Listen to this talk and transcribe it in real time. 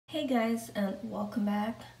Hey guys, and welcome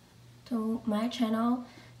back to my channel.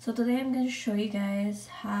 So today I'm going to show you guys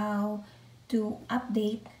how to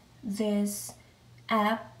update these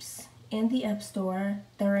apps in the App Store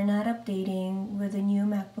that are not updating with the new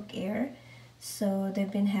MacBook Air. So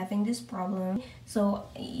they've been having this problem. So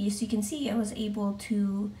as you can see, I was able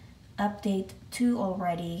to update 2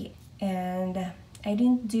 already, and I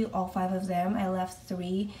didn't do all 5 of them. I left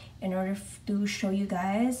 3 in order to show you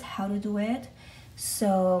guys how to do it.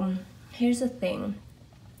 So here's the thing.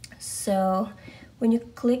 So when you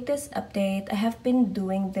click this update, I have been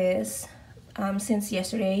doing this since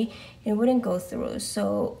yesterday. It wouldn't go through.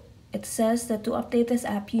 So it says that to update this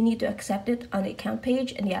app, you need to accept it on the account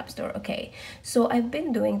page in the App Store. Okay, so I've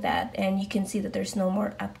been doing that, and you can see that there's no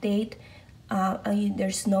more update.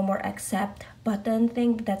 There's no more accept button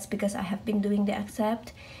thing. That's because I have been doing the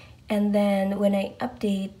accept. And then when I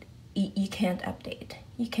update, you can't update.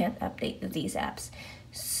 You can't update these apps.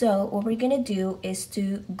 So what we're gonna do is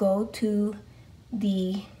to go to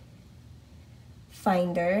the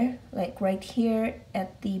Finder, like right here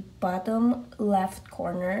at the bottom left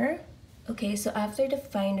corner. Okay, so after the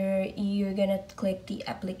Finder, you're gonna click the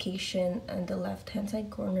application on the left hand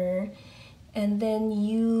side corner, and then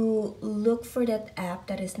you look for that app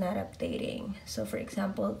that is not updating. So for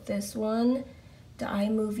example, this one, the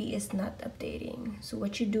iMovie is not updating. So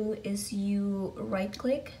what you do is you right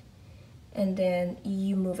click and then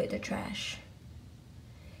you move it to trash.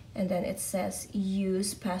 And then it says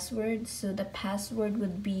use password. So the password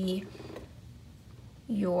would be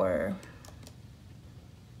your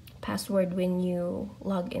password when you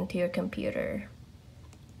log into your computer.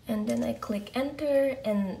 And then I click enter,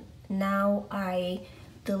 and now I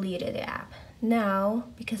deleted the app. Now,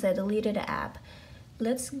 because I deleted the app,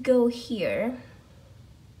 let's go here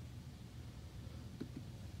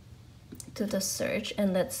to the search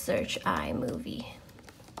and let's search iMovie.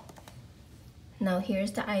 Now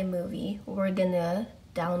here's the iMovie. We're gonna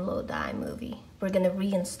download the iMovie. We're gonna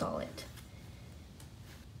reinstall it.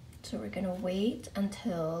 So we're gonna wait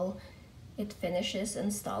until it finishes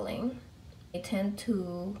installing. I tend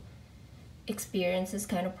to experience this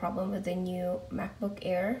kind of problem with the new MacBook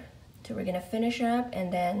Air. So we're gonna finish up,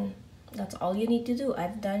 and then that's all you need to do.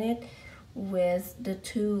 I've done it with the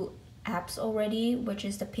 2 apps already, which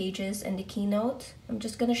is the Pages and the Keynote. I'm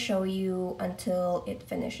just gonna show you until it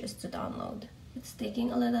finishes to download. It's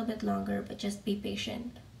taking a little bit longer, but just be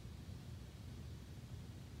patient.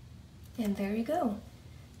 And there you go.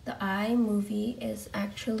 The iMovie is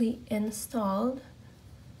actually installed.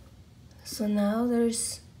 So now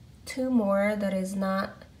there's 2 more that is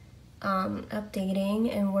not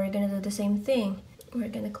updating, and we're gonna do the same thing. We're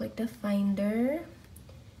gonna click the Finder,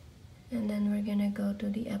 and then we're gonna go to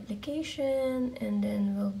the application, and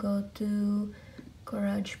then we'll go to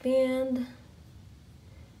GarageBand,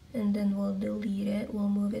 and then we'll delete it. We'll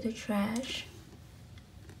move it to trash,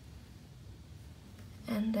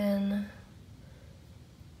 and then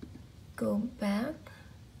go back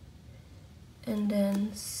and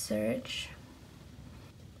then search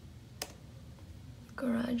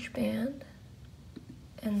GarageBand,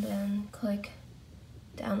 and then click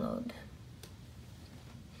download.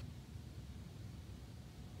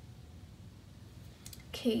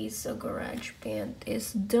 Okay, so GarageBand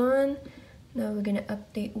is done. Now we're gonna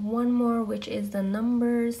update 1 more, which is the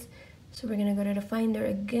numbers. So we're gonna go to the Finder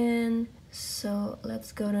again. So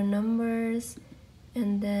let's go to numbers,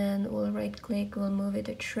 and then we'll right click, we'll move it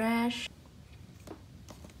to trash.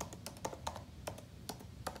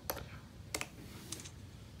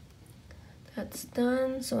 That's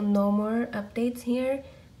done. So no more updates here,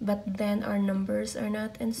 but then our numbers are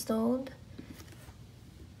not installed.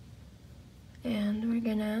 And we're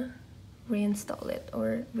gonna reinstall it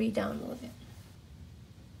or re-download it.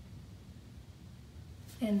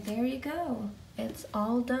 And there you go, it's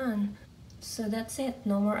all done. So that's it,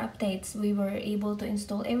 no more updates. We were able to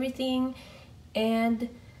install everything, and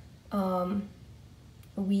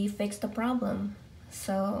we fixed the problem.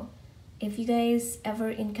 So if you guys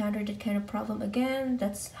ever encounter that kind of problem again,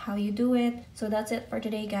 that's how you do it. So that's it for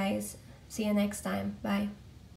today, guys. See you next time. Bye.